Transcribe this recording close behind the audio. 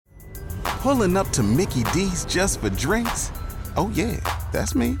Pulling up to Mickey D's just for drinks? Oh yeah,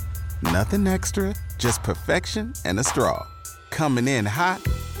 that's me. Nothing extra, just perfection and a straw. Coming in hot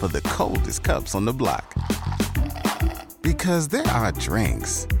for the coldest cups on the block. Because there are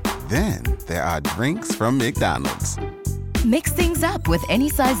drinks. Then there are drinks from McDonald's. Mix things up with any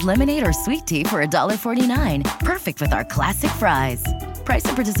size lemonade or sweet tea for $1.49. Perfect with our classic fries. Price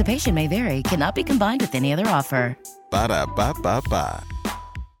and participation may vary. Cannot be combined with any other offer. Ba-da-ba-ba-ba.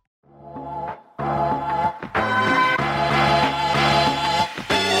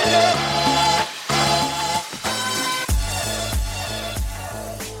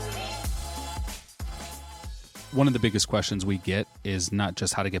 One of the biggest questions we get is not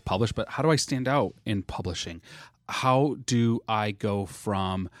just how to get published, but how do I stand out in publishing? How do I go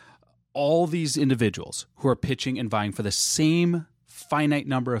from all these individuals who are pitching and vying for the same finite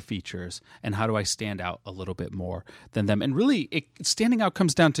number of features, and how do I stand out a little bit more than them? And really, standing out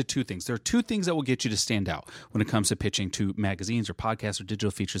comes down to two things. There are two things that will get you to stand out when it comes to pitching to magazines or podcasts or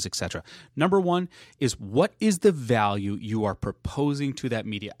digital features, etc. Number one is, what is the value you are proposing to that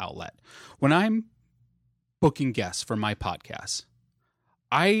media outlet? When I'm booking guests for my podcast,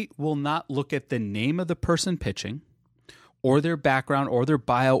 I will not look at the name of the person pitching or their background or their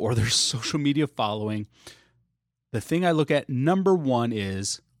bio or their social media following. The thing I look at, number one,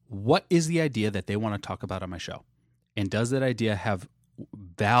 is what is the idea that they want to talk about on my show? And does that idea have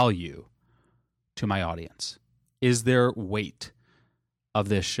value to my audience? Is there weight of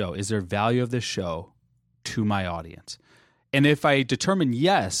this show? Is there value of this show to my audience? And if I determine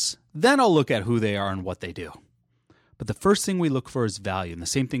yes, then I'll look at who they are and what they do. But the first thing we look for is value. And the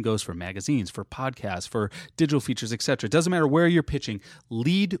same thing goes for magazines, for podcasts, for digital features, etc. It doesn't matter where you're pitching.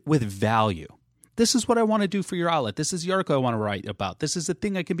 Lead with value. This is what I want to do for your outlet. This is the article I want to write about. This is the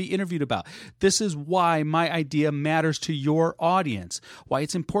thing I can be interviewed about. This is why my idea matters to your audience, why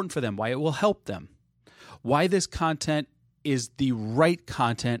it's important for them, why it will help them, why this content is the right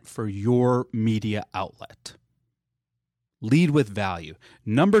content for your media outlet. Lead with value.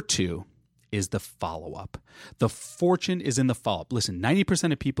 Number two is the follow-up. The fortune is in the follow-up. Listen,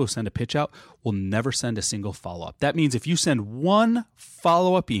 90% of people who send a pitch out will never send a single follow-up. That means if you send one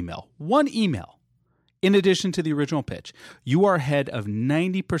follow-up email, in addition to the original pitch, you are ahead of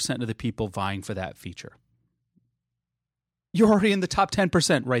 90% of the people vying for that feature. You're already in the top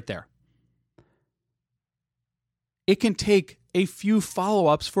 10% right there. It can take a few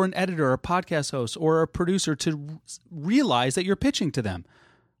follow-ups for an editor, a podcast host, or a producer to realize that you're pitching to them.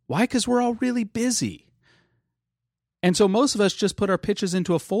 Why? Because we're all really busy. And so most of us just put our pitches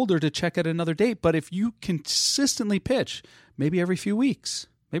into a folder to check at another date. But if you consistently pitch, maybe every few weeks,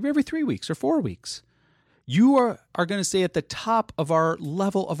 maybe every 3 weeks or 4 weeks, you are going to stay at the top of our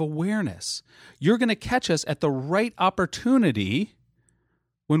level of awareness. You're going to catch us at the right opportunity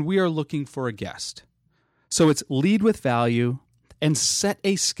when we are looking for a guest. So it's lead with value and set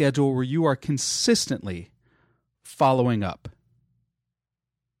a schedule where you are consistently following up.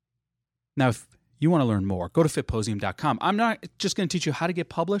 Now, if you want to learn more, go to fitposium.com. I'm not just going to teach you how to get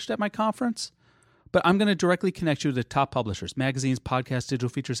published at my conference, but I'm going to directly connect you to the top publishers, magazines, podcasts, digital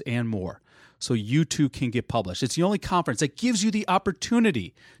features, and more, so you too can get published. It's the only conference that gives you the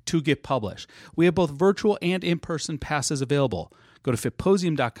opportunity to get published. We have both virtual and in-person passes available. Go to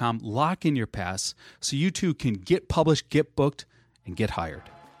fitposium.com, lock in your pass, so you too can get published, get booked, and get hired.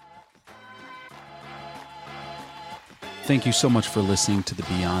 Thank you so much for listening to the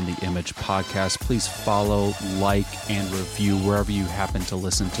Beyond the Image podcast. Please follow, like, and review wherever you happen to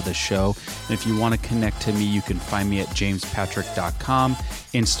listen to the show. And if you want to connect to me, you can find me at jamespatrick.com,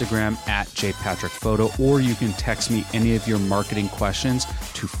 Instagram at jpatrickphoto, or you can text me any of your marketing questions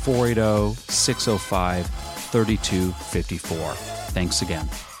to 480-605-3254. Thanks again.